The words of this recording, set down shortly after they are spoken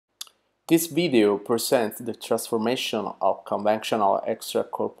This video presents the transformation of conventional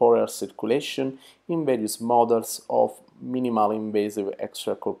extracorporeal circulation in various models of minimally invasive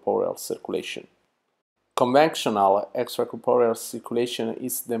extracorporeal circulation. Conventional extracorporeal circulation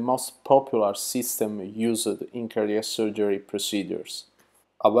is the most popular system used in cardiac surgery procedures.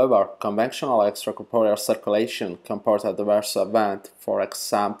 However, conventional extracorporeal circulation can pose adverse events, for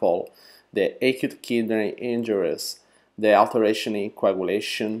example, the acute kidney injuries, the alteration in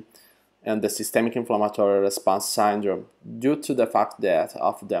coagulation, and the systemic inflammatory response syndrome due to the fact that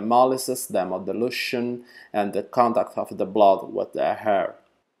of the hemolysis, the hemodilution, and the contact of the blood with the hair.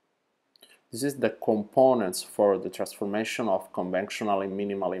 This is the components for the transformation of conventional and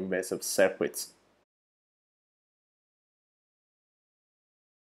minimally invasive circuits.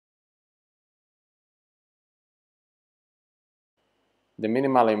 The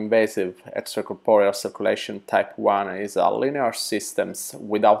minimally invasive extracorporeal circulation type 1 is a linear system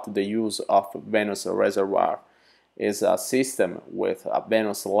without the use of venous reservoir. It is a system with a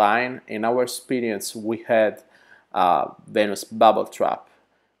venous line. In our experience, we had a venous bubble trap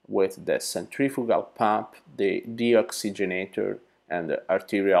with the centrifugal pump, the deoxygenator, and the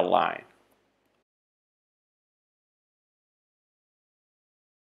arterial line.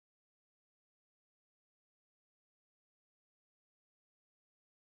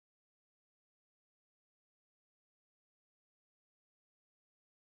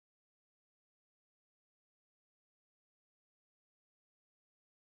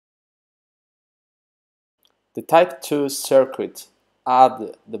 The type 2 circuit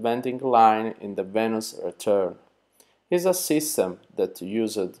add the venting line in the venous return. It is a system that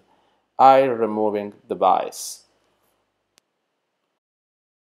used air removing device.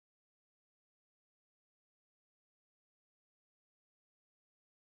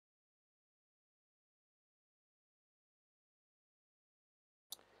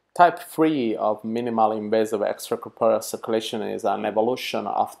 Type 3 of minimally invasive extracorporeal circulation is an evolution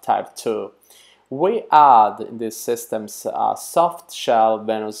of type 2. We add in these systems soft shell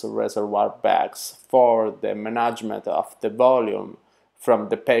venous reservoir bags for the management of the volume from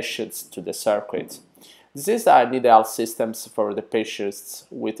the patients to the circuit. This is an ideal system for the patients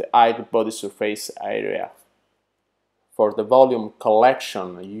with high body surface area. For the volume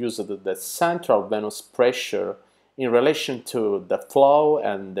collection, use the central venous pressure in relation to the flow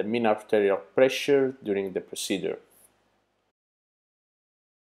and the mean arterial pressure during the procedure.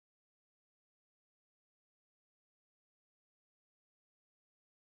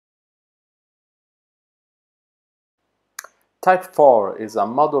 Type 4 is a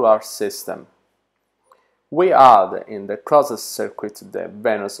modular system. We add in the closest circuit the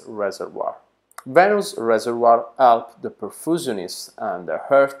venous reservoir. Venous reservoir help the perfusionist and the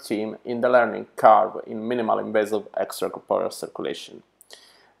heart team in the learning curve in minimal invasive extracorporeal circulation.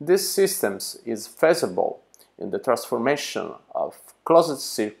 This system is feasible in the transformation of closed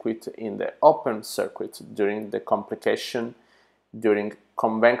circuit in the open circuit during the complication during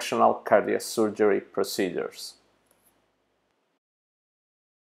conventional cardiac surgery procedures.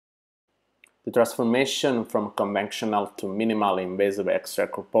 The transformation from conventional to minimally invasive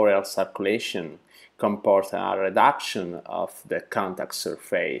extracorporeal circulation comports a reduction of the contact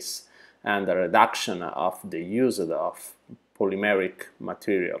surface and a reduction of the use of polymeric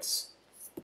materials.